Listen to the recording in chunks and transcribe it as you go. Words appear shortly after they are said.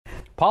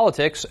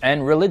politics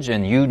and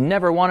religion. You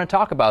never want to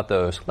talk about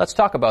those. Let's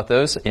talk about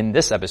those in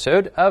this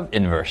episode of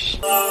Inverse.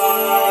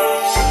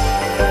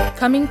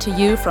 Coming to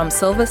you from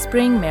Silver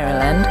Spring,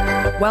 Maryland,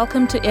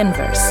 welcome to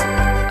Inverse,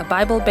 a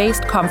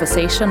Bible-based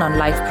conversation on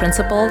life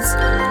principles,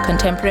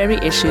 contemporary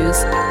issues,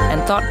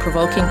 and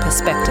thought-provoking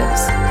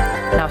perspectives.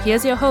 Now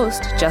here's your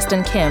host,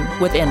 Justin Kim,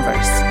 with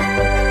Inverse.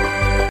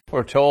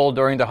 We're told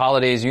during the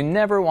holidays you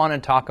never want to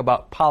talk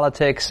about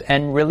politics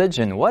and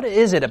religion. What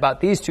is it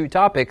about these two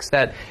topics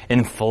that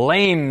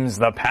inflames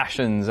the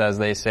passions, as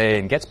they say,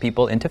 and gets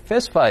people into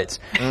fistfights?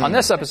 On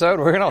this episode,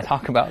 we're going to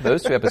talk about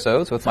those two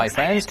episodes with my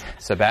friends,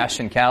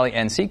 Sebastian, Callie,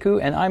 and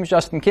Siku, and I'm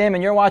Justin Kim,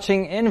 and you're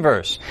watching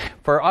Inverse.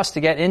 For us to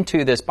get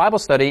into this Bible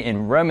study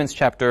in Romans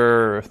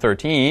chapter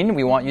 13,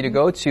 we want you to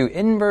go to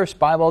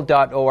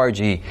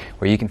inversebible.org,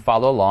 where you can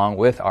follow along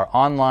with our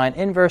online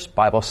Inverse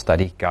Bible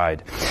Study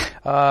Guide.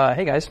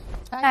 Hey guys.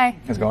 Hi.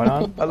 What's going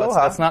on?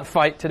 Aloha. Let's not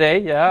fight today,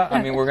 yeah?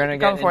 I mean, we're going to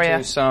get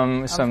into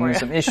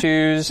some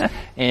issues,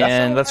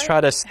 and let's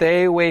try to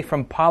stay away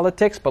from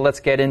politics, but let's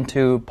get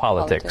into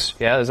politics.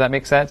 Yeah, does that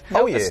make sense?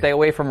 Oh, yeah. Let's stay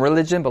away from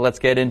religion, but let's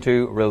get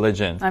into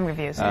religion. I'm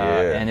confused.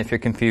 And if you're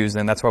confused,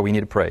 then that's why we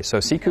need to pray. So,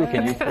 Siku,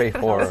 can you pray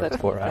for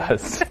us? All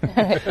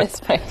right, let's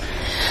pray.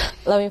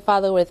 Loving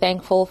Father, we're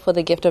thankful for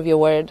the gift of your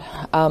word.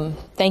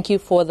 Thank you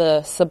for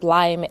the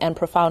sublime and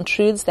profound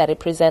truths that it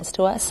presents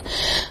to us.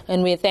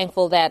 And we're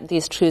thankful that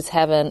these truths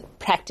have a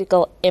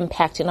practical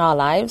impact in our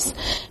lives.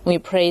 We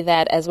pray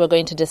that as we're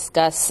going to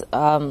discuss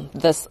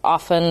this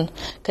often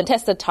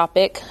contested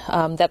topic,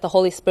 that the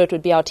Holy Spirit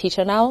would be our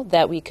teacher now,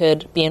 that we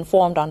could be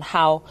informed on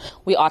how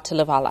we ought to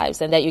live our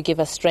lives, and that you give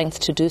us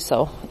strength to do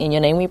so. In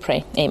your name we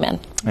pray. Amen.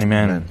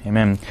 Amen.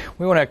 Amen.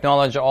 We want to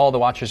acknowledge all the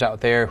watchers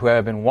out there who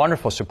have been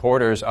wonderful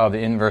supporters of the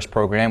Inverse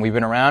program. We've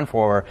been around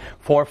for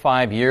 4 or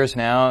 5 years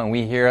now, and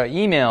we hear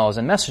emails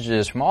and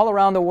messages from all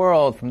around the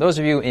world, from those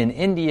of you in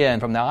India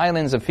and from the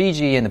islands of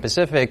Fiji and the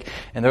Pacific,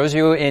 and those of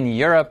you in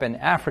Europe and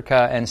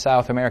Africa and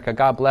South America.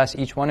 God bless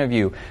each one of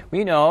you.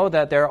 We know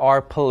that there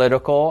are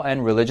political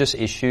and religious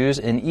issues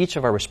in each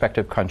of our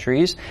respective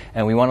countries,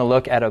 and we want to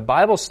look at a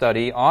Bible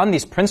study on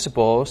these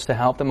principles to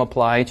help them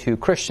apply to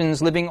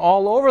Christians living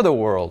all over the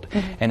world,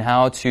 and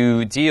how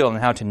to deal and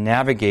how to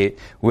navigate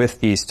with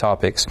these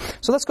topics.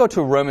 So let's go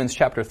to Romans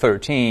chapter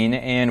 13,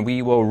 and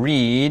we will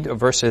read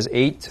verses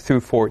 8 through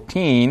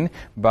 14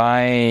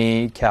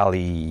 by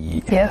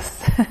Callie.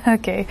 Yes.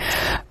 Okay.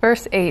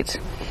 Verse 8.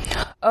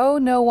 Owe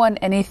no one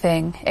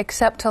anything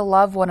except to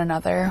love one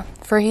another,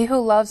 for he who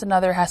loves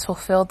another has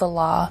fulfilled the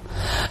law.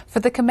 For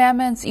the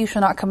commandments, you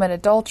shall not commit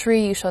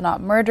adultery, you shall not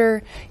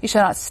murder, you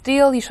shall not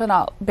steal, you shall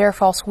not bear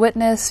false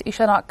witness, you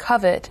shall not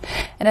covet.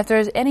 And if there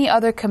is any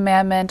other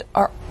commandment,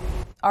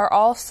 are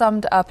all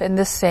summed up in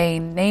this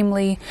saying,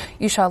 namely,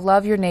 you shall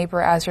love your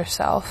neighbor as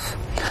yourself.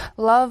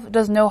 Love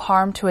does no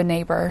harm to a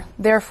neighbor.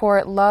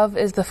 Therefore, love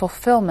is the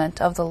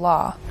fulfillment of the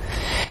law.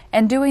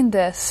 And do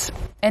this,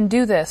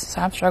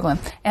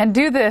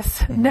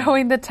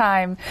 knowing the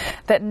time,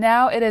 that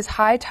now it is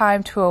high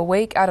time to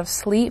awake out of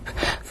sleep,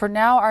 for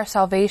now our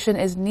salvation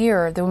is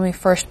nearer than when we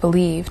first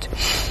believed.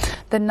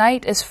 The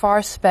night is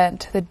far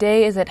spent, the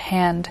day is at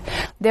hand.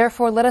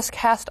 Therefore let us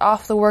cast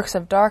off the works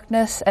of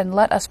darkness, and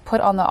let us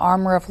put on the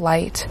armor of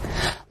light.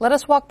 Let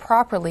us walk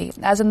properly,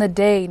 as in the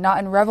day, not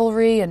in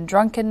revelry and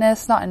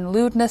drunkenness, not in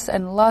lewdness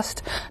and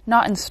lust,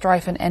 not in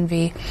strife and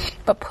envy,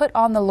 but put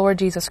on the Lord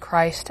Jesus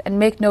Christ, and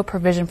make no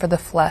provision for the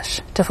flesh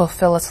to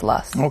fulfill its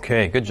lust.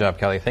 Okay, good job,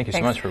 Kelly. Thank you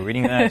so much for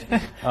reading that.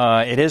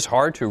 It is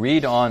hard to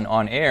read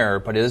on air,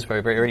 but it is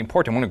very, very, very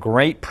important. One of the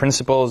great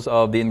principles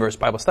of the Inverse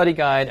Bible Study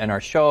Guide and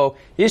our show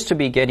is to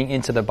be getting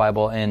into the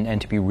Bible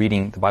and to be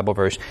reading the Bible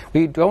verse.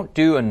 We don't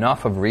do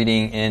enough of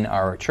reading in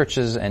our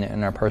churches and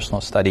in our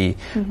personal study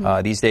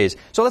these days.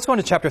 So let's go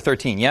into chapter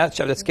 13, yeah?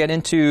 Let's get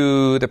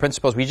into the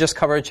principles. We just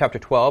covered chapter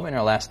 12 in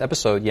our last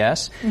episode,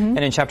 yes? And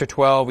in chapter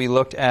 12, we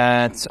looked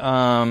at,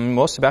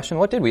 Sebastian,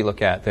 what did we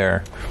look at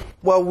there?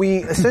 Well, we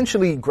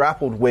essentially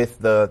grappled with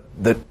the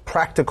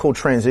practical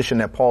transition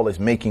that Paul is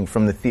making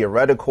from the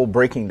theoretical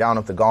breaking down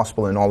of the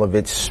gospel and all of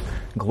its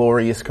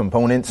glorious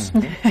components.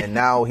 And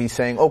now he's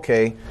saying,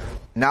 okay,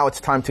 now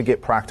it's time to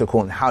get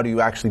practical, and how do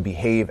you actually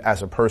behave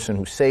as a person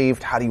who's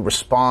saved? How do you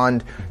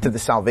respond to the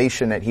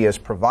salvation that he has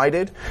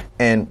provided?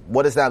 And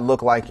what does that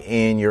look like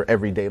in your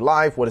everyday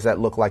life? What does that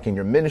look like in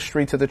your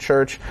ministry to the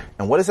church?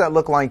 And what does that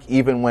look like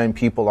even when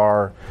people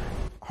are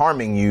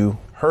harming you,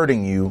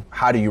 hurting you?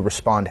 How do you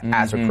respond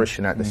as a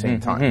Christian at the same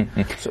time?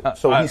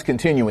 So he's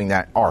continuing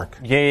that arc.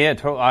 Yeah,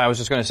 totally. I was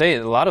just going to say,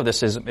 a lot of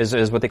this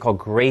is what they call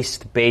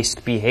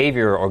grace-based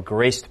behavior or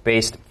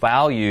grace-based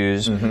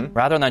values,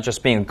 rather than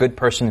just being a good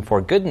person for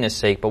goodness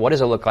sake, but what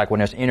does it look like when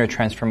there's inner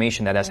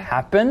transformation that has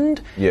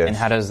happened, and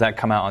how does that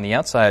come out on the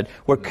outside?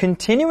 We're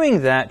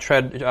continuing that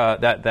thread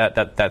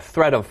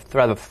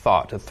of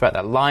thought,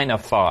 that line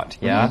of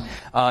thought,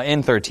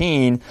 in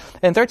 13.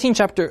 In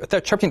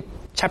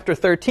chapter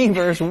 13,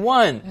 verse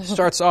 1, 1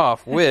 starts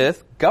off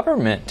with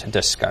government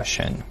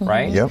discussion,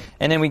 right? Yep.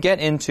 And then we get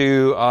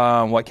into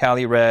what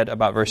Callie read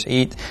about verse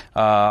 8,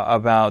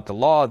 about the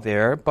law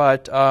there.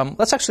 But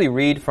let's actually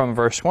read from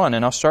verse 1,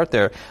 and I'll start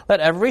there. Let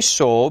every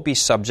soul be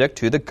subject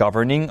to the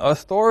governing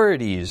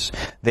authorities.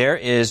 There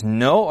is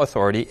no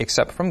authority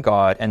except from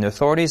God, and the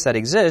authorities that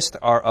exist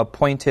are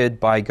appointed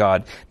by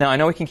God. Now, I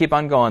know we can keep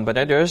on going, but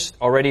there's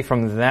already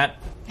from that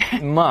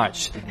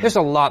much. There's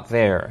a lot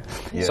there.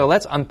 Yeah. So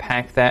let's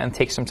unpack that and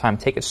take some time.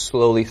 Take it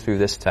slowly through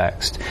this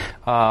text.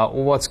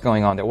 What's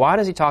going on there? Why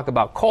does he talk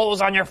about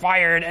coals on your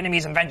fire and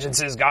enemies and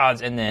vengeances,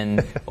 gods, and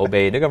then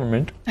obey the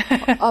government?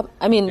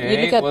 I mean, Okay.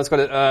 you look at... Well, let's go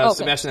to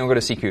Sebastian and we'll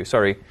go to CQ.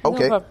 Sorry.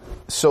 Okay. problem.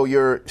 So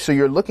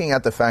you're looking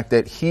at the fact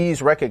that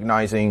he's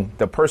recognizing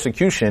the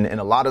persecution and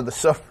a lot of the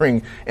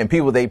suffering and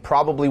people they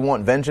probably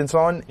want vengeance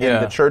on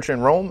in the church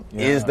in Rome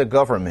is the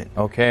government.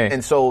 Okay.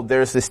 And so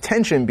there's this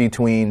tension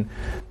between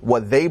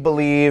what they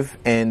believe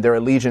and their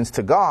allegiance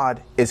to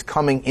God is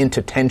coming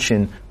into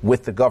tension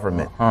with the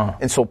government.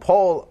 And so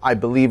Paul, I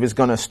believe, is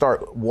going to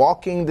start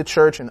walking the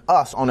church and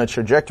us on a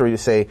trajectory to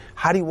say,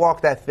 how do you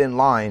walk that thin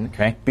line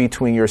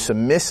between your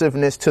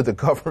submissiveness to the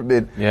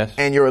government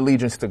and your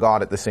allegiance to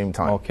God at the same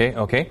time? Okay.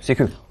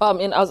 CQ. Well, I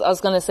mean, I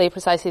was going to say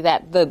precisely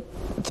that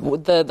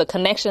the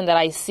connection that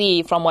I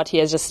see from what he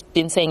has just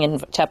been saying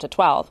in chapter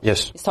 12.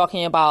 Yes. He's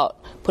talking about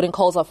putting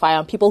coals of fire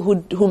on people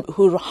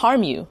who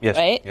harm you,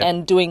 right? Yes.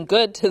 And doing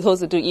good to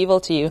those who do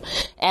evil to you.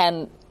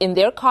 And in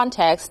their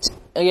context,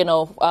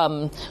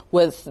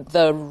 with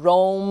the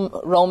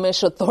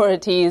Romish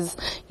authorities,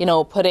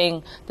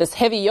 putting this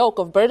heavy yoke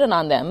of burden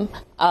on them,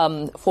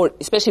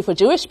 especially for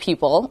Jewish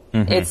people,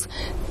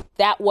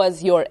 that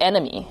was your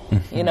enemy,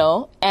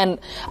 and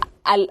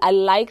I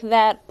like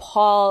that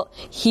Paul,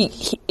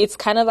 it's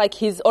kind of like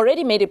he's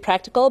already made it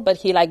practical, but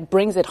he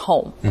brings it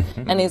home.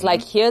 And he's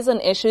like, here's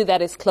an issue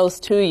that is close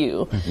to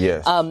you.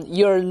 Yes.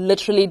 You're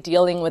literally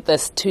dealing with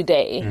this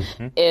today.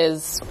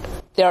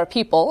 There are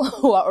people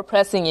who are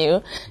oppressing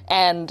you,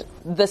 and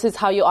this is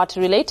how you ought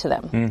to relate to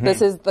them.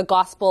 This is the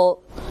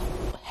gospel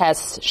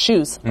has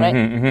shoes, right?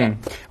 Yeah.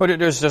 Well,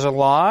 there's a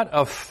lot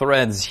of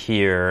threads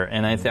here,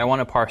 and I want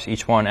to parse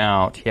each one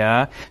out,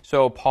 yeah?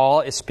 So Paul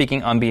is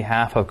speaking on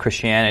behalf of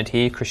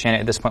Christianity.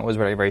 Christianity at this point was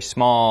very, very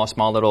small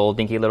little,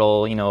 dinky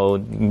little,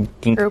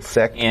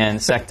 Sect and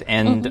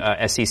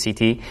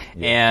SCCT,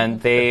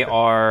 and they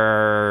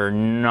are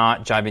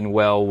not jiving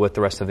well with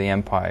the rest of the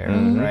empire,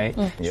 right?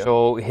 Yep.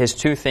 So his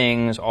two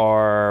things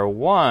are,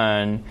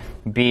 one,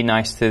 be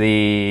nice to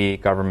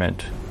the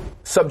government.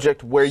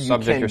 Subject where you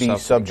can be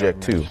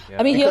subject to. Yeah.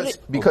 I mean,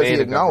 Because he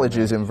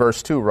acknowledges in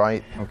verse 2,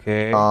 right?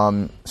 Okay.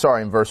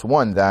 In verse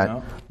 1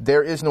 that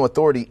there is no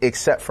authority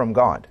except from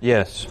God.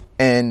 Yes.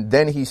 And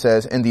then he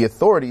says, and the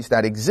authorities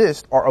that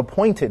exist are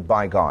appointed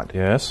by God.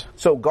 Yes.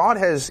 So God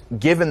has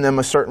given them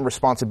a certain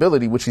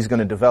responsibility, which he's going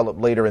to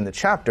develop later in the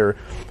chapter.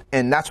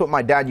 And that's what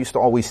my dad used to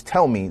always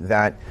tell me,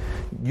 that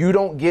you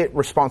don't get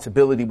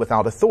responsibility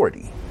without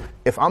authority.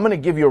 If I'm going to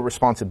give you a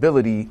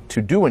responsibility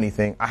to do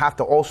anything, I have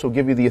to also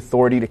give you the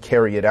authority to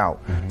carry it out.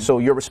 So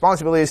your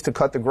responsibility is to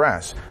cut the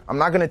grass. I'm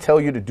not going to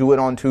tell you to do it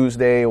on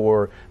Tuesday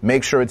or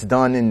make sure it's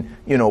done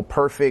in,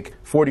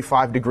 perfect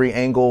 45-degree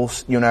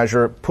angles, as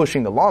you're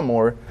pushing the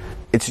lawnmower.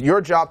 It's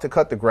your job to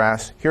cut the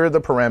grass. Here are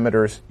the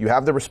parameters. You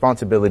have the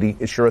responsibility.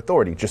 It's your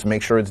authority. Just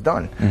make sure it's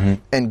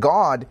done. And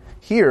God,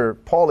 here,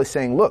 Paul is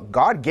saying, look,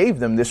 God gave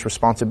them this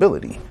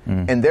responsibility.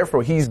 And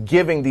therefore, he's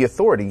giving the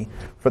authority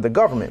for the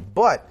government.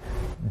 But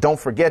don't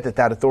forget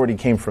that authority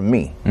came from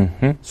me.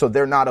 So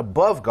they're not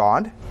above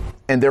God,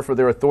 and therefore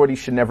their authority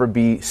should never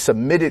be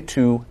submitted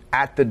to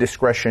at the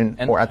discretion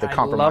or at the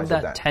compromise I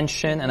of love that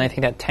tension, and I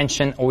think that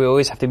tension, we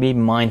always have to be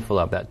mindful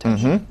of that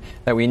tension.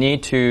 That we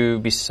need to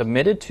be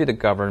submitted to the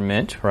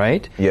government,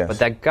 right? Yes. But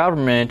that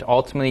government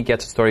ultimately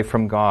gets authority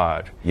from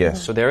God.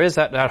 Yes. So there is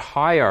that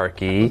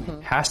hierarchy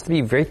has to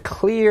be very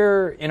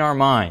clear in our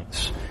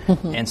minds.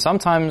 And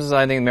sometimes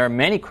I think there are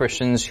many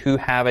Christians who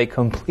have a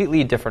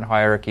completely different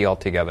hierarchy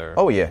altogether.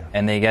 Oh yeah.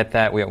 And they get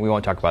that. We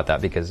won't talk about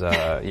that because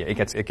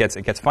it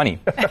gets funny.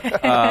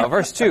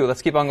 Verse 2.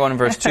 Let's keep on going in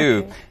verse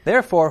 2.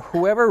 Therefore,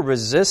 whoever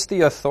resists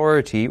the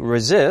authority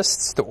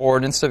resists the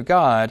ordinance of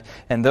God,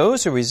 and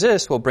those who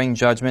resist will bring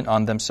judgment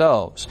on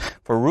themselves.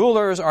 For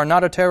rulers are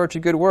not a terror to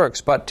good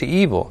works, but to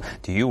evil.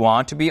 Do you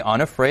want to be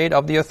unafraid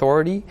of the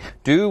authority?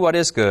 Do what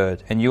is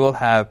good, and you will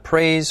have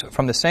praise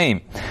from the same.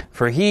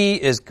 For he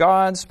is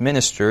God's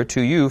minister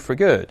to you for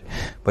good.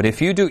 But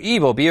if you do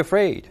evil, be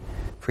afraid.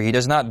 For he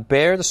does not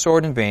bear the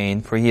sword in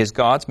vain, for he is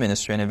God's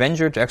minister, an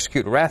avenger to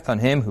execute wrath on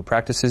him who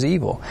practices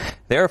evil.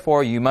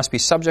 Therefore you must be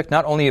subject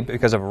not only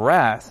because of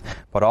wrath,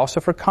 but also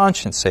for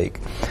conscience sake.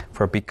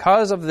 For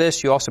because of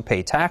this you also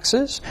pay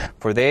taxes,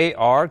 for they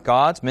are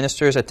God's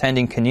ministers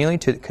attending continually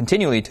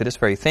to this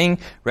very thing.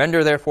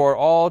 Render therefore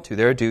all to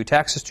their due,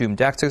 taxes to whom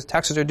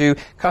taxes are due,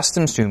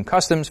 customs to whom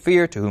customs,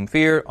 fear to whom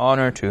fear,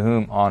 honor to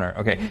whom honor.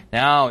 Okay,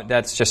 now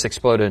that's just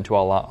exploded into a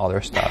lot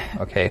other stuff.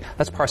 Okay,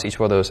 let's parse each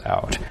one of those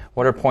out.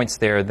 What are points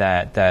there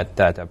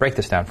that break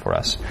this down for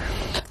us?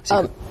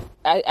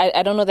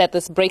 I don't know that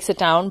this breaks it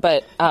down,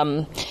 but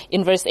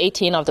in verse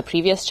 18 of the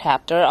previous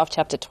chapter, of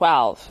chapter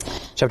 12.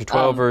 Chapter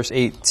 12, verse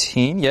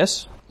 18,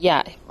 yes?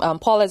 Yeah,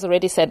 Paul has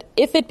already said,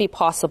 if it be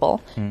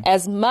possible,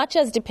 as much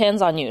as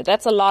depends on you.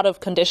 That's a lot of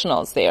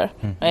conditionals there,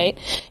 right?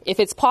 If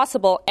it's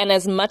possible, and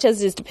as much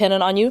as is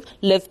dependent on you,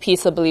 live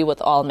peaceably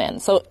with all men.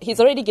 So he's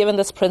already given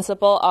this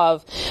principle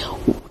of,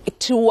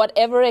 to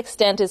whatever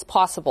extent is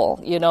possible,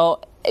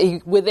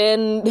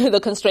 within the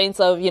constraints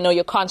of,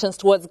 your conscience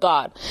towards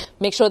God,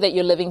 make sure that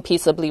you're living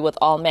peaceably with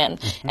all men.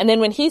 And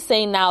then when he's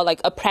saying now, like,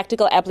 a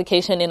practical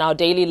application in our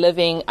daily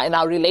living, in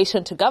our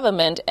relation to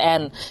government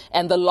and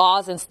the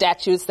laws and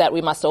statutes that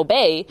we must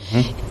obey,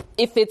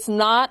 if it's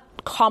not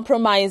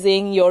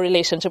compromising your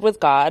relationship with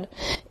God,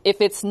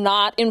 if it's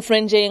not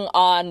infringing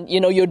on,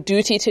 your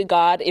duty to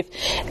God, if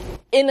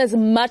in as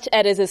much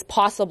as is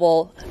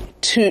possible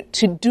to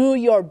do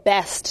your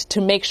best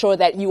to make sure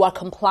that you are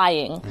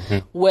complying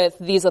with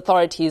these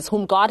authorities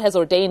whom God has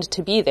ordained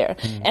to be there.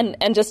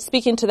 And just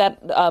speaking to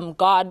that,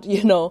 God,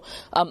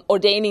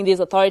 ordaining these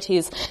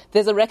authorities,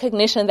 there's a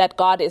recognition that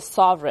God is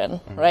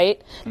sovereign,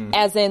 right?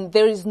 As in,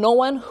 there is no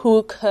one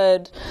who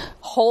could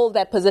hold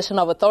that position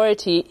of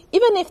authority,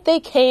 even if they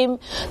came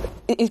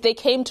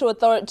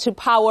to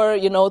power,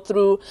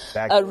 through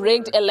a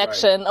rigged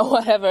election or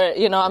whatever,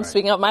 I'm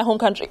speaking of my home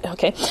country,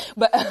 okay?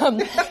 But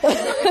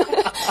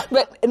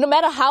no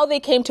matter how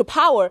they came to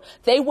power,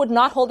 they would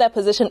not hold that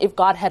position if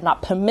God had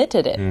not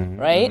permitted it,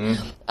 right?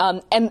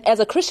 And as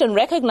a Christian,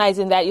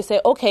 recognizing that, you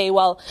say, okay,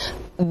 well,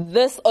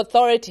 this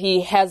authority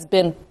has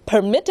been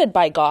permitted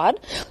by God,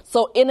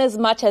 so in as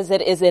much as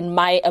it is in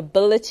my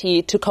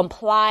ability to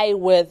comply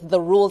with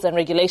the rules and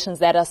regulations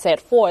that are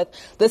set forth,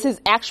 this is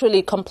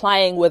actually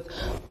complying with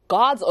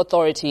God's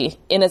authority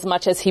in as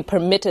much as he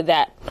permitted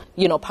that,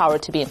 power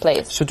to be in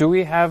place. So do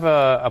we have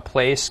a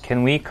place,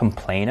 can we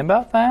complain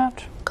about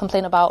that?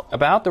 Complain about?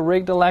 About the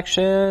rigged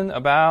election,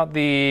 about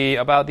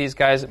these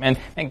guys, and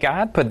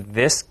God put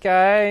this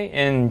guy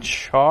in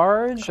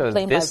charge, or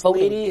this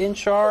lady in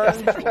charge,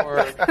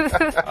 or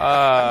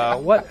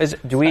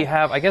do we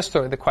have, I guess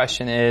the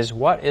question is,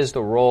 what is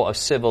the role of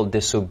civil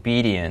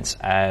disobedience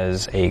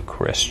as a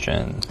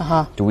Christian?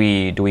 Do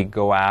we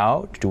go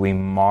out? Do we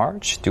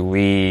march? Do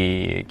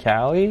we,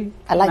 Callie?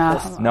 I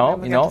like this. No?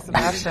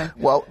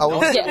 Well, I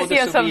was He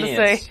has something to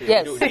say.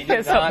 Yes. We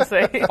do not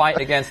fight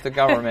against the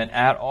government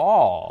at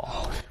all.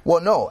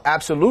 Well, no,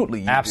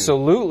 absolutely.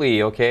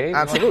 Absolutely, okay?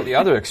 Absolutely. The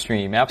other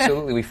extreme.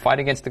 Absolutely. We fight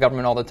against the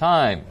government all the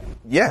time.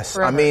 Yes,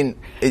 Forever. I mean,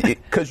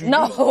 because you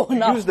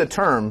use the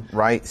term,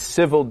 right,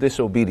 civil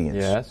disobedience,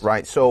 yes,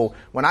 right? So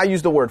when I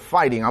use the word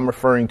fighting, I'm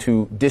referring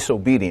to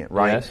disobedient,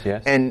 right?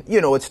 Yes. And,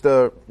 it's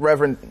the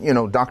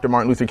Reverend, Dr.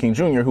 Martin Luther King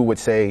Jr. who would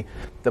say,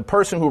 the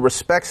person who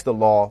respects the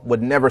law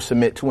would never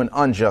submit to an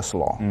unjust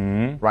law,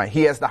 right?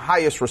 He has the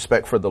highest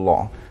respect for the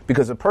law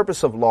because the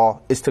purpose of law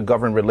is to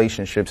govern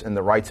relationships and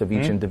the rights of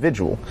each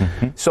individual.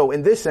 So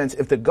in this sense,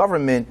 if the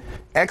government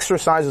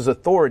exercises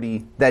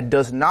authority that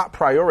does not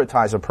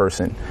prioritize a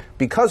person,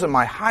 because of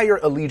my higher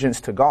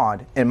allegiance to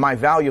God and my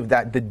value of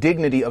that, the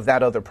dignity of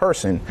that other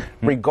person,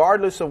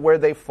 regardless of where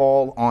they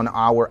fall on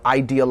our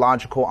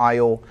ideological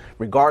aisle,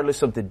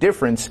 regardless of the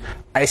difference,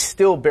 I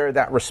still bear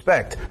that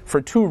respect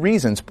for two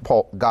reasons,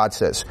 God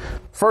says.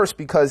 First,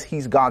 because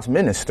he's God's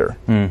minister.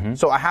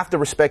 So I have to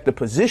respect the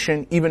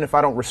position even if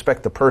I don't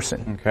respect the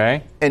person.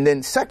 Okay. And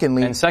then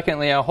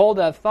secondly, I'll hold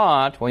that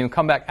thought. When you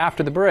come back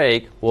after the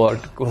break, we'll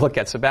look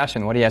at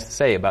Sebastian, what he has to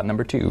say about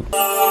number 2.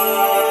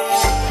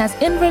 Has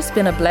Inverse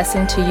been a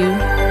blessing to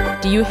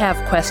you? Do you have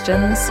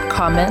questions,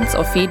 comments,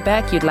 or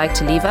feedback you'd like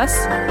to leave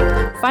us?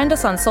 Find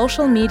us on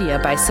social media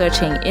by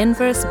searching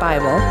Inverse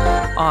Bible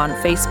on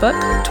Facebook,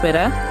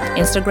 Twitter,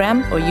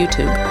 Instagram, or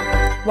YouTube.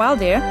 While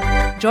there,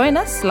 join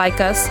us,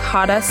 like us,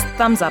 heart us,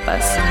 thumbs up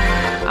us.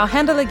 Our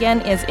handle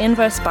again is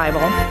Inverse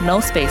Bible, no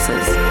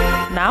spaces.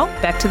 Now,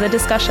 back to the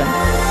discussion.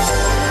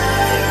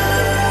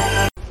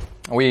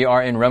 We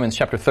are in Romans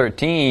chapter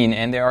 13,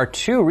 and there are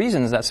 2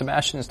 reasons that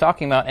Sebastian is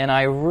talking about, and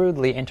I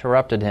rudely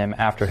interrupted him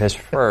after his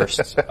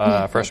first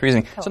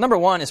reasoning. So number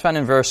 1 is found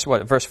in verse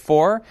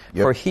 4?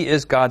 Yep. For he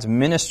is God's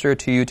minister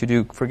to you to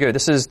do for good.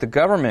 This is the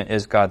government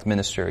is God's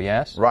minister,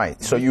 yes? Right.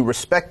 So you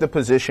respect the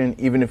position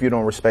even if you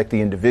don't respect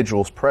the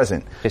individuals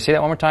present. Okay, say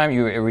that one more time.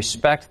 You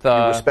respect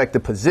the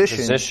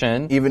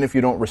position even if you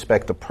don't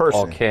respect the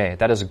person. Okay,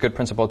 that is a good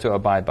principle to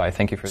abide by.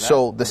 Thank you for that.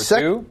 So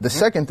the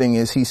second thing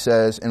is he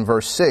says in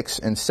verse 6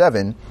 and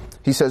 7,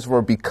 he says,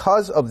 for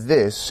because of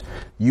this,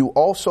 you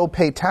also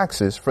pay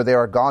taxes, for they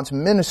are God's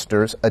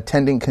ministers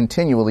attending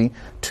continually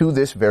to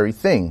this very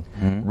thing.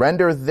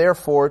 Render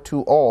therefore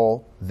to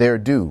all their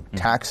due.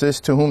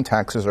 Taxes to whom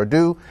taxes are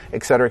due,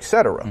 etc.,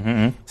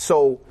 etc.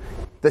 So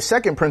the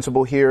second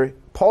principle here,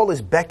 Paul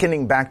is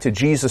beckoning back to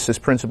Jesus'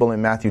 principle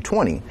in Matthew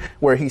 20,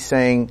 where he's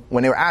saying,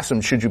 when they were asked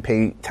him, should you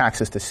pay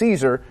taxes to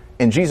Caesar?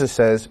 And Jesus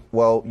says,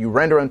 well, you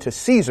render unto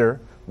Caesar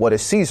what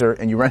is Caesar,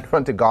 and you render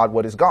unto God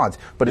what is God's.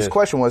 But his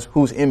question was,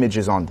 whose image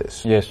is on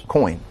this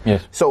coin?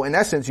 Yes. So in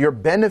essence, you're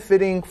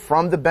benefiting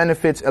from the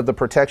benefits of the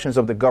protections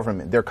of the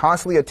government. They're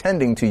constantly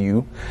attending to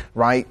you,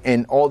 right,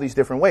 in all these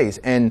different ways.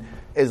 And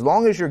as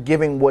long as you're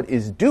giving what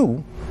is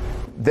due,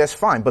 that's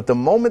fine. But the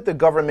moment the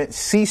government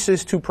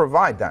ceases to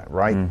provide that,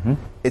 right,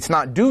 it's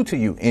not due to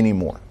you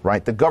anymore,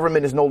 right? The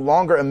government is no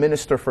longer a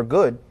minister for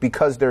good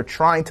because they're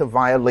trying to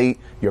violate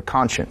your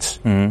conscience,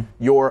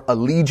 your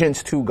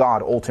allegiance to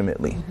God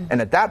ultimately.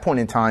 And at that point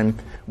in time,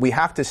 we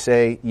have to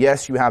say,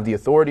 yes, you have the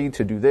authority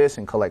to do this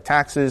and collect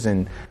taxes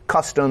and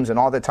customs and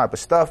all that type of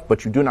stuff,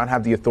 but you do not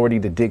have the authority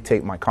to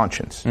dictate my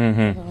conscience.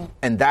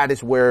 And that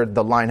is where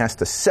the line has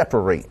to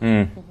separate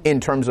in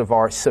terms of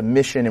our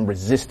submission and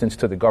resistance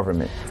to the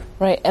government.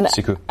 Right. And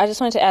I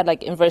just wanted to add,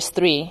 like in verse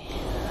 3,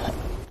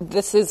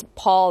 this is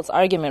Paul's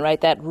argument, right,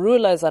 that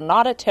rulers are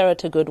not a terror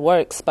to good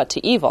works, but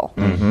to evil.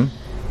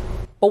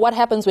 But what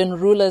happens when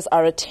rulers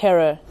are a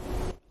terror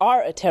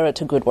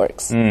to good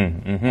works,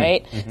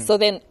 right? So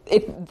then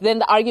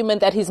the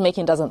argument that he's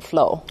making doesn't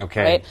flow,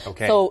 right?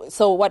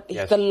 So what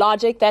the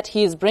logic that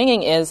he's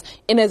bringing is,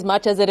 in as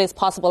much as it is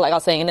possible, like I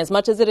was saying, in as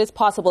much as it is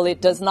possible,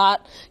 it does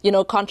not,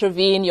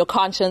 contravene your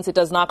conscience, it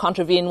does not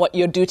contravene what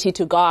your duty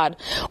to God.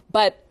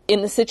 But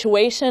in a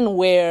situation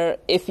where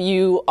if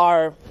you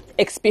are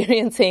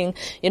experiencing,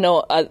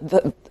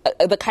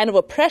 the kind of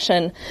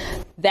oppression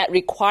that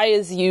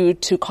requires you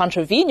to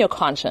contravene your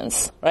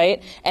conscience,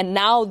 right? And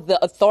now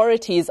the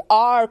authorities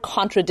are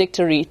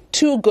contradictory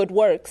to good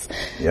works,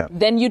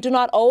 then you do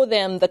not owe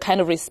them the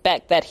kind of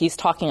respect that he's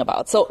talking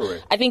about. So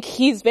I think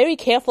he's very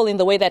careful in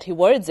the way that he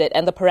words it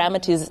and the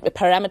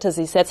parameters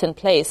he sets in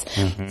place.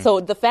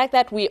 So the fact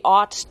that we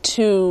ought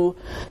to,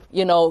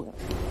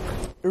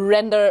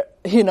 render,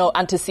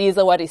 unto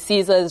Caesar what is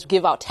Caesar's,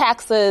 give out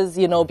taxes,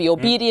 be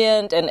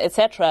obedient, and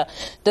etc.,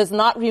 does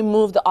not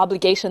remove the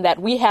obligation that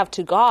we have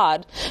to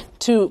God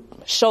to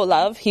show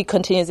love. He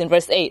continues in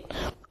verse 8.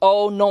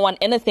 Owe no one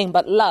anything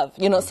but love.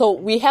 So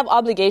we have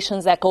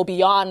obligations that go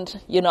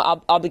beyond,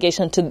 our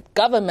obligation to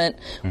government,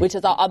 which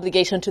is our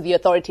obligation to the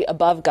authority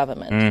above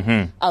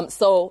government.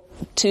 So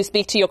to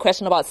speak to your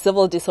question about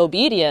civil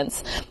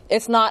disobedience,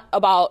 it's not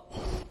about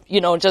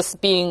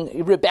just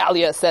being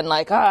rebellious and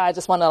I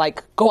just want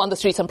to go on the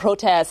streets and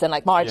protest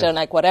and march and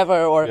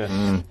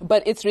whatever,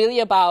 but it's really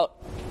about,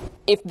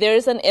 if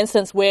there's an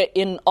instance where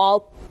in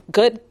all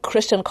good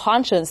Christian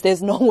conscience,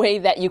 there's no way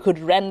that you could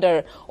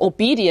render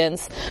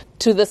obedience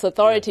to this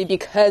authority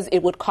because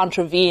it would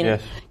contravene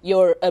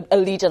your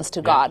allegiance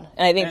to God.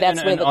 And I think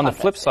that's where the on the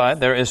flip side,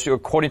 there is,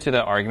 according to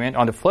that argument,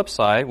 on the flip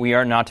side, we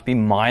are not to be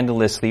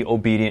mindlessly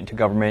obedient to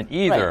government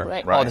either.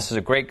 Right. Oh, this is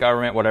a great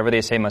government. Whatever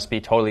they say must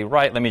be totally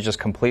right. Let me just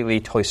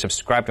totally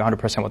subscribe to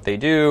 100% what they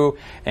do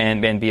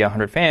and be a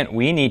 100 fan.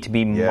 We need to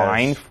be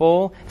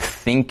mindful,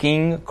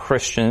 thinking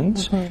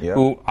Christians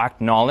who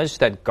acknowledge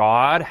that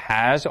God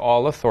has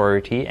all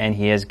authority and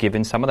He has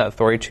given some of that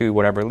authority to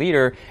whatever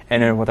leader,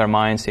 and then with our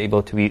minds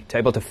able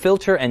to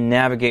filter and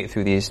navigate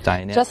through these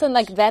dynamics. Justin,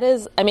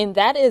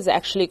 that is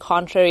actually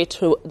contrary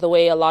to the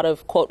way a lot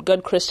of, quote,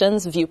 good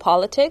Christians view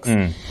politics.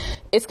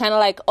 It's kind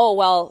of oh,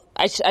 well,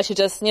 I should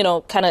just,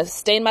 kind of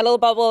stay in my little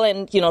bubble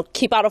and,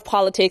 keep out of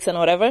politics and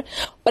whatever.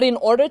 But in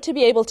order to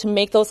be able to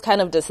make those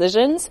kind of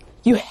decisions,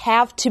 you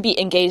have to be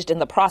engaged in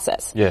the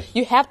process.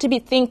 You have to be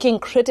thinking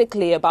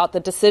critically about the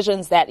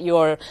decisions that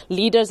your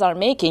leaders are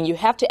making. You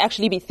have to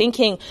actually be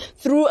thinking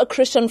through a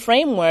Christian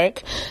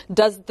framework.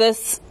 Does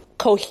this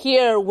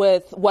cohere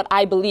with what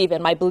I believe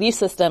and my belief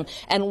system,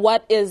 and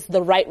what is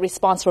the right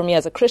response for me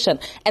as a Christian?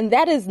 And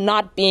that is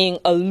not being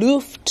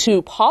aloof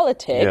to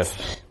politics.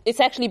 It's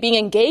actually being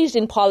engaged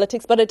in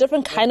politics, but a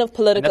different kind of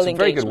political engagement.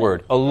 That's a very good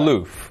word.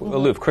 Aloof.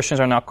 Aloof. Christians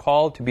are not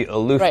called to be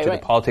aloof to the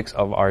politics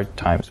of our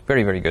times.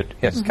 Very, very good.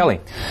 Yes, Kelly.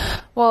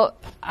 Well,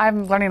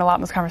 I'm learning a lot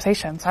in this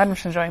conversation, so I'm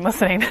just enjoying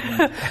listening.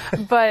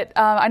 But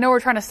I know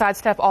we're trying to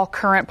sidestep all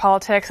current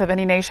politics of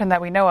any nation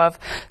that we know of.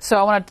 So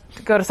I want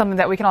to go to something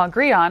that we can all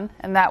agree on,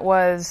 and that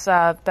was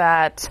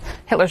that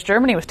Hitler's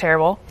Germany was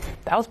terrible.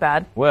 That was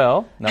bad.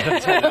 Well, no,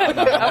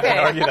 okay.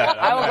 Argue that.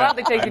 I will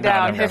gladly take you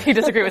down if you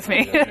disagree with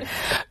me.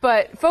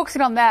 But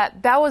focusing on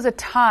that was a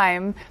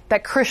time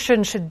that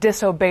Christians should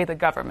disobey the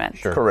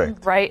government.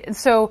 Correct. Right? And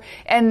so,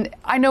 and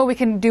I know we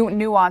can do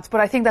nuance,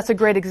 but I think that's a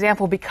great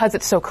example because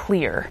it's so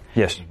clear.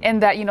 Yes.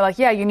 And that,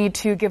 you need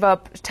to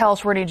tell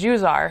us where any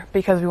Jews are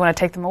because we want to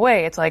take them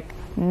away. It's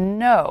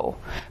no,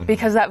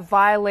 because that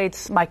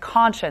violates my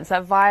conscience.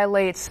 That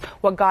violates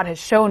what God has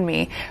shown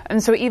me.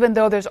 And so even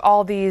though there's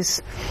all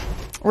these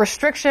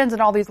restrictions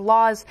and all these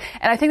laws,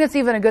 and I think that's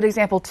even a good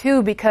example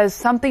too, because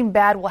something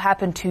bad will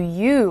happen to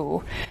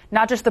you,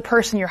 not just the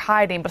person you're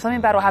hiding, but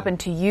something bad will happen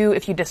to you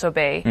if you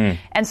disobey.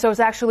 And so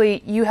it's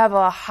actually, you have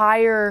a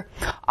higher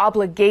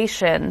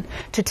obligation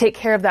to take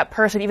care of that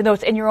person, even though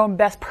it's in your own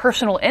best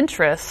personal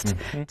interest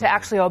to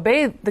actually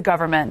obey the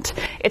government.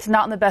 It's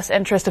not in the best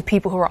interest of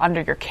people who are under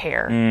your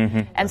care.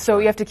 And so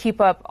you have to keep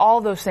up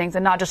all those things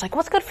and not just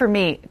what's good for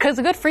me? Because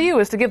the good for you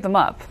is to give them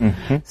up.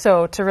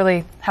 So to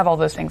really have all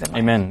those things in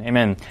mind.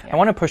 Amen. Amen. I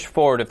want to push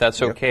forward if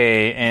that's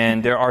okay.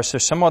 And there are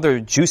some other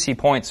juicy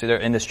points that are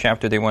in this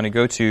chapter they want to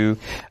go to.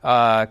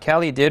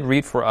 Callie did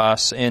read for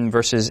us in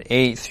verses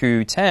 8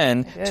 through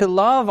 10 to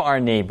love our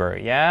neighbor.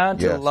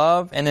 To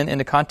love. And then in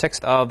the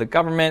context of the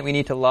government, we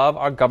need to love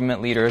our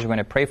government leaders. We're going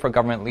to pray for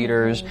government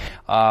leaders,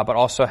 but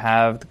also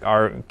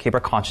keep our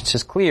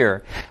consciences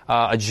clear.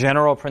 A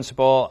general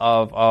principle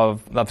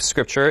of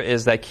Scripture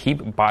is that keep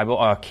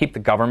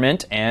the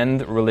government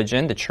and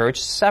religion, the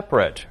church,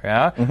 separate.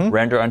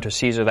 Render unto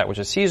Caesar that which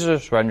is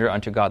Caesar's, render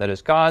unto God that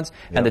is God's,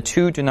 and the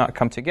two do not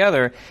come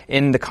together.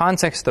 In the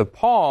context of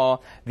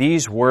Paul,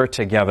 these were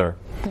together.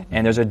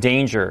 And there's a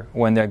danger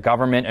when the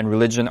government and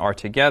religion are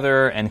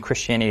together and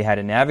Christianity had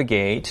to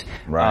navigate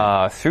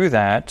through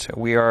that.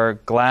 We are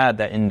glad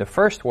that in the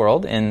first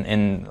world,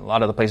 in a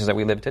lot of the places that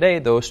we live today,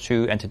 those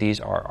two entities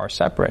are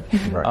separate.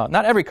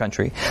 Not every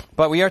country,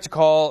 but we are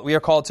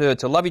called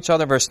to love each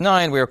other. Verse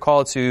 9, we are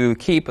called to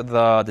keep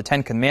the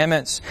Ten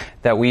Commandments,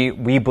 that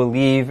we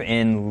believe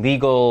in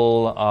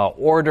legal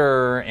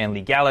order and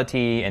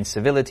legality and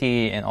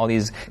civility and all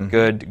these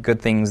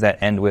good things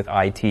that end with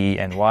IT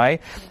and Y.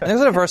 And this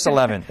is verse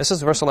 11. This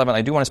is verse 11.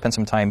 I do want to spend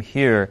some time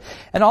here.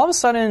 And all of a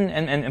sudden,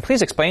 and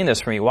please explain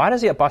this for me, why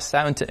does he bust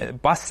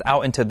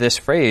out into this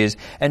phrase,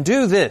 and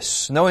do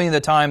this, knowing the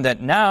time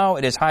that now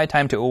it is high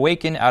time to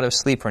awaken out of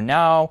sleep, for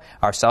now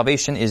our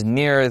salvation is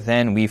nearer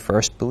than we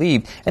first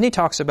believed. And he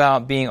talks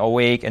about being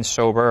awake and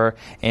sober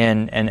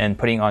and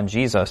putting on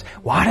Jesus.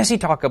 Why does he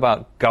talk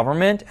about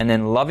government and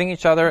then loving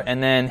each other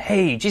and then,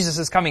 hey, Jesus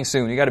is coming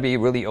soon, you got to be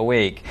really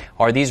awake?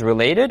 Are these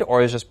related,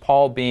 or is just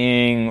Paul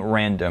being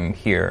random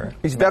here?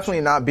 He's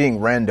definitely not being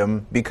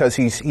random, because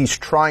he's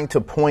trying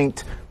to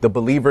point the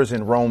believers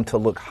in Rome to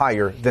look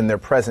higher than their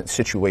present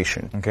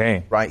situation.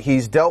 Okay. Right?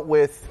 He's dealt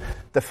with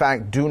the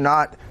fact, do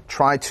not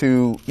try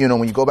to,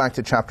 when you go back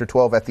to chapter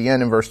 12 at the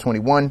end in verse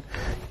 21,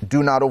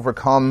 do not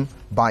overcome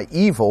by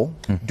evil,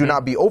 do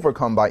not be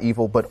overcome by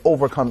evil, but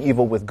overcome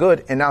evil with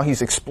good. And now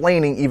he's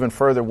explaining even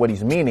further what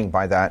he's meaning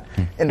by that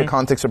in the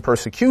context of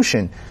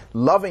persecution.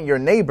 Loving your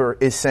neighbor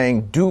is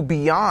saying do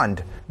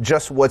beyond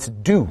just what's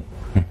due,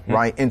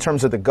 right? In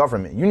terms of the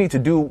government, you need to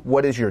do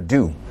what is your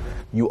due.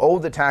 You owe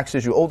the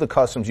taxes, you owe the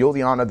customs, you owe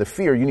the honor, the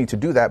fear, you need to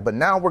do that. But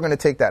now we're going to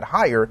take that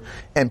higher.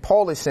 And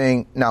Paul is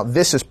saying, now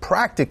this is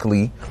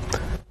practically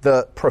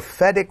the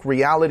prophetic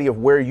reality of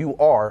where you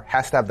are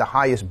has to have the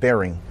highest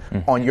bearing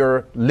on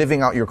your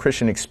living out your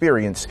Christian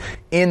experience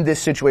in this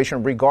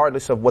situation,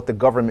 regardless of what the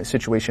government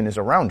situation is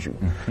around you.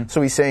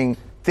 So he's saying,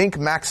 think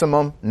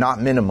maximum, not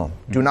minimum.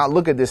 Do not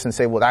look at this and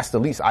say, well, that's the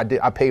least.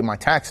 I paid my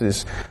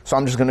taxes, so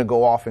I'm just going to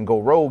go off and go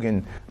rogue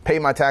and pay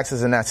my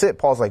taxes and that's it.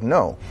 Paul's like,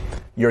 no.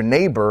 Your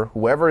neighbor,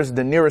 whoever is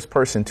the nearest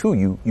person to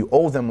you, you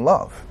owe them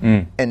love.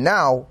 And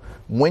now,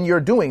 when you're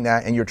doing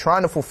that and you're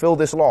trying to fulfill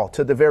this law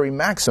to the very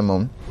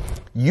maximum,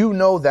 you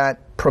know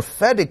that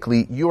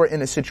prophetically you are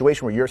in a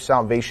situation where your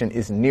salvation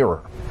is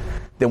nearer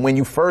than when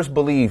you first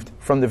believed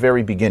from the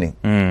very beginning.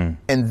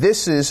 And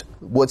this is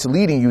what's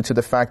leading you to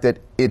the fact that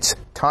it's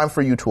time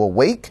for you to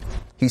awake.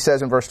 He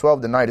says in verse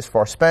 12, the night is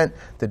far spent,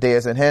 the day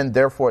is at hand,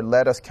 therefore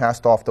let us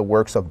cast off the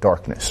works of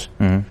darkness.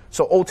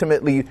 So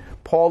ultimately,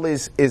 Paul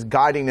is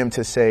guiding them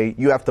to say,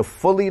 you have to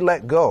fully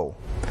let go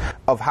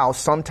of how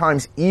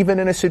sometimes even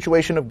in a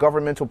situation of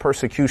governmental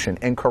persecution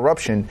and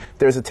corruption,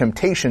 there's a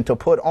temptation to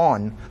put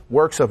on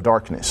works of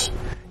darkness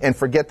and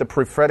forget the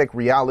prophetic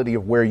reality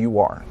of where you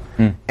are.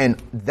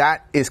 And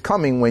that is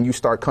coming when you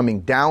start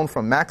coming down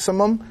from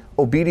maximum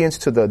obedience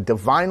to the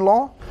divine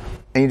law,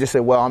 and you just say,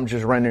 well, I'm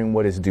just rendering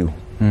what is due.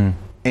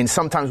 And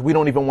sometimes we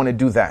don't even want to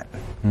do that.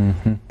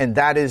 And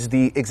that is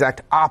the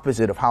exact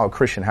opposite of how a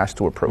Christian has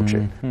to approach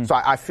it. So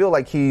I feel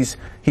like he's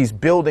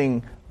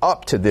building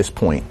up to this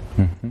point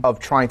of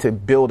trying to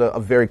build a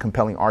very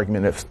compelling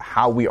argument of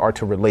how we are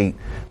to relate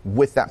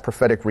with that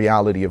prophetic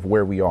reality of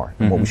where we are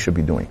and what we should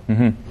be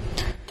doing.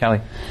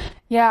 Callie?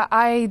 Yeah,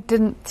 I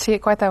didn't see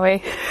it quite that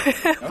way.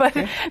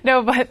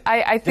 but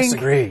I think...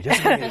 Disagree.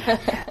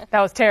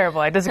 That was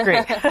terrible. I disagree.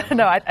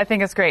 No, I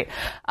think it's great.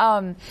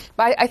 But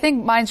I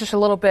think mine's just a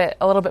little bit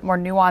more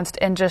nuanced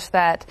in just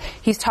that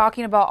he's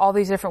talking about all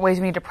these different ways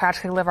we need to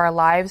practically live our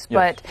lives,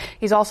 but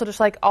he's also just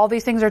like, all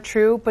these things are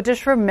true, but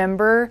just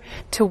remember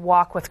to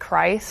walk with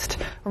Christ.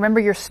 Remember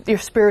your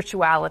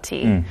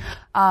spirituality.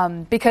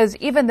 Because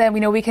even then,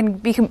 we can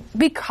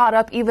be caught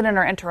up even in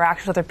our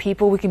interactions with other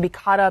people. We can be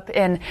caught up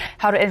in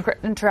how to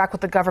interact with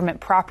the government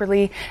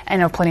properly. I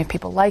know plenty of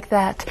people like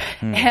that.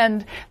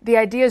 And the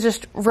idea is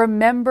just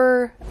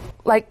remember,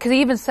 because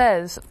he even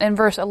says in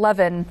verse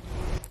 11,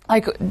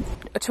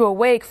 to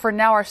awake, for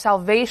now our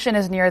salvation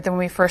is nearer than when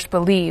we first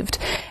believed.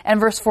 And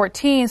verse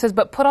 14 says,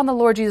 but put on the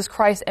Lord Jesus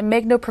Christ and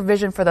make no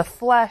provision for the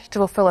flesh to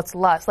fulfill its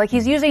lust.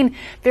 He's using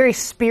very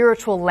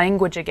spiritual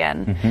language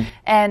again.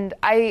 And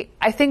I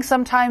think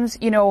sometimes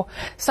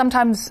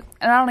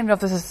and I don't even know if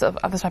this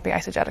might be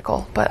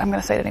eisegetical, but I'm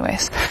going to say it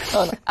anyways.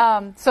 Oh,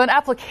 no. So an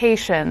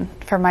application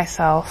for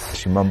myself.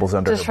 She mumbles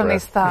under just her from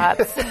breath. these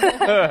thoughts.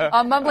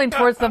 I'm mumbling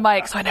towards the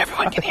mic so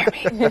everyone can hear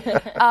me.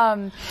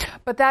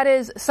 But that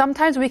is,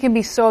 sometimes we can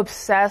be so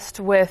obsessed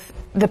with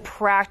the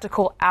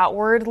practical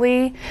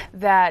outwardly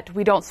that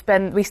we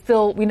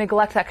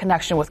neglect that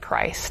connection with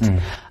Christ.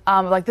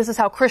 Like, this is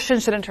how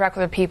Christians should interact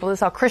with other people. This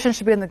is how Christians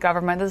should be in the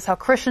government. This is how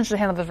Christians should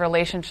handle those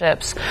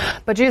relationships.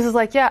 But Jesus is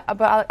like, yeah,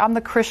 but I'm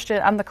the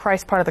Christian. I'm the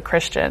Christ part of the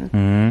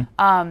Christian.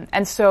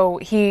 And so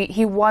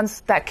he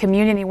wants that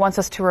communion. He wants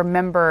us to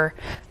remember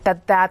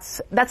that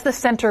that's the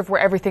center of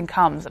where everything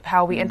comes, of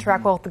how we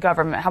interact with the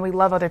government, how we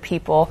love other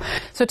people.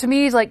 So to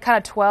me, he's like kind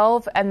of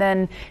 12, and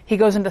then he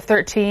goes into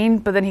 13,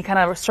 but then he kind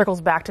of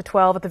circles back to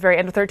 12 at the very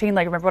end of 13.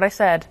 Like, remember what I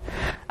said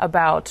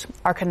about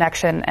our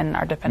connection and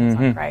our dependence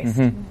on Christ.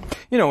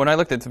 You know, when I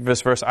looked at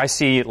this verse, I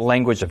see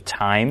language of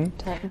time.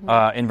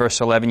 In verse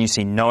 11, you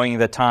see knowing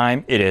the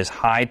time. It is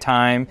high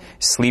time,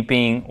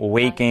 sleeping,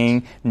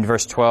 waking. In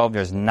verse 12,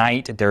 there's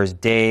night, there's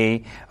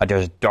day,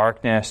 there's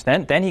darkness.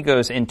 Then he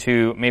goes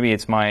into, maybe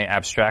it's my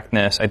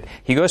abstractness,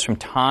 he goes from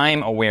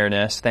time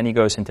awareness, then he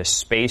goes into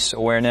space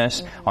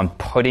awareness, on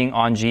putting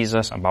on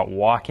Jesus, about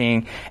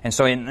walking. And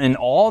so in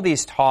all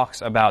these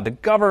talks about the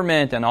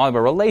government and all of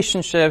our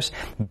relationships,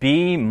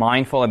 be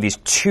mindful of these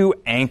two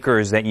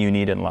anchors that you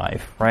need in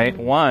life, right?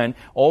 One,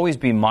 always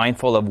be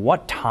mindful of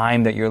what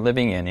time that you're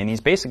living in. And he's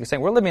basically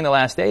saying, we're living in the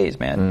last days,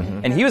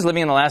 man. And he was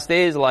living in the last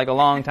days like a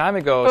long time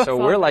ago, so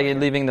we're like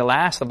living the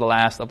last of the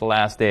last of the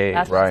last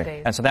days.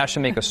 Right. And so that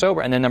should make us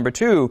sober. And then number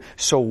two,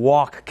 so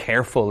walk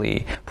carefully.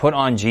 Put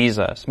on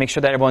Jesus. Make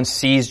sure that everyone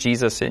sees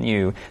Jesus in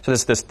you. So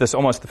this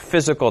almost the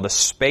physical, the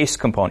space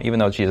component, even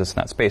though Jesus is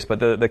not space, but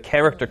the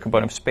character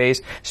component of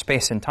space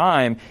and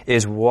time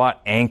is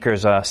what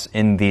anchors us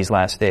in these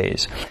last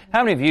days.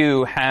 How many of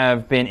you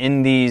have been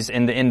in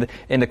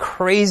the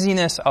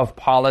craziness of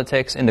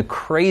politics, in the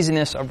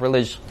craziness of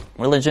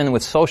religion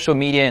with social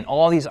media and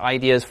all these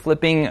ideas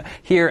flipping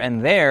here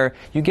and there,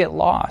 you get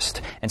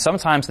lost. And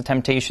sometimes the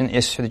temptation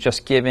is to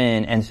just give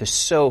in and to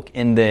soak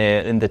in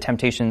the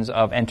temptations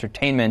of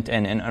entertainment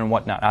and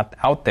whatnot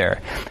out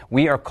there.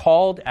 We are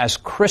called as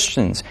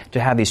Christians to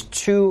have these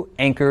two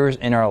anchors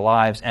in our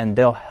lives, and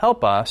they'll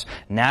help us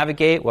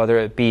navigate, whether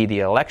it be the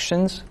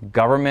elections,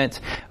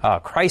 government,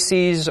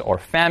 crises, or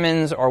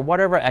famines, or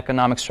whatever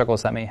economic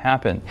struggles that may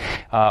happen.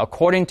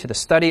 According to the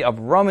study of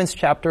Romans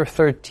chapter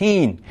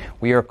 13,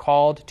 we are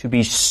called to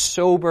be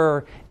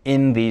sober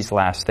in these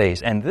last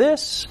days. And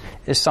this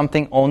is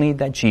something only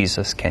that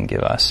Jesus can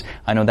give us.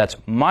 I know that's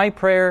my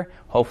prayer.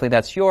 Hopefully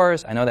that's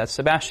yours. I know that's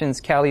Sebastian's,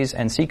 Callie's,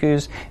 and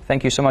Siku's.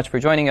 Thank you so much for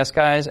joining us,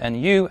 guys.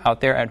 And you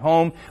out there at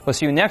home, we'll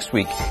see you next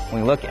week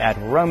when we look at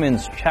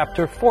Romans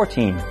chapter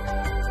 14.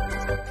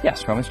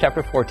 Yes, Romans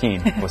chapter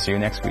 14. We'll see you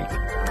next week.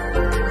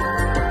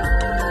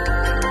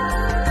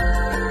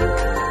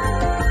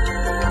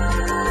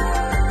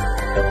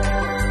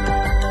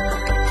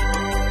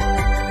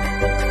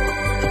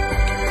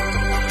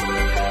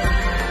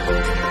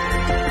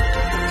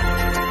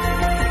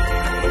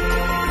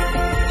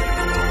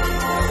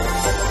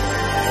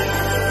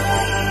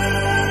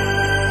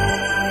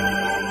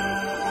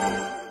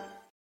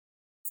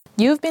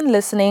 You've been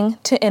listening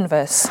to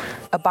Inverse,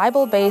 a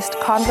Bible-based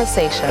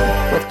conversation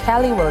with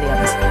Callie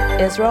Williams,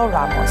 Israel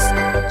Ramos,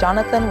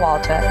 Jonathan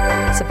Walter,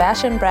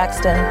 Sebastian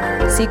Braxton,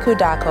 Siku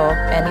Dako,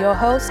 and your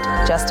host,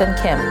 Justin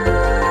Kim.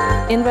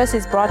 Inverse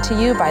is brought to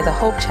you by the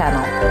Hope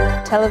Channel,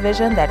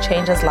 television that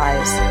changes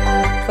lives.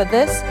 For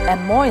this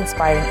and more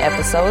inspiring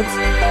episodes,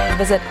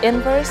 visit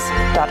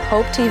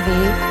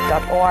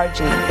inverse.hopetv.org.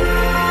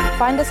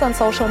 Find us on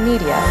social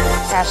media,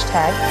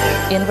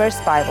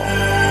 #InverseBible.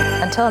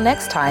 Until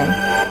next time,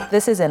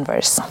 this is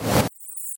Inverse.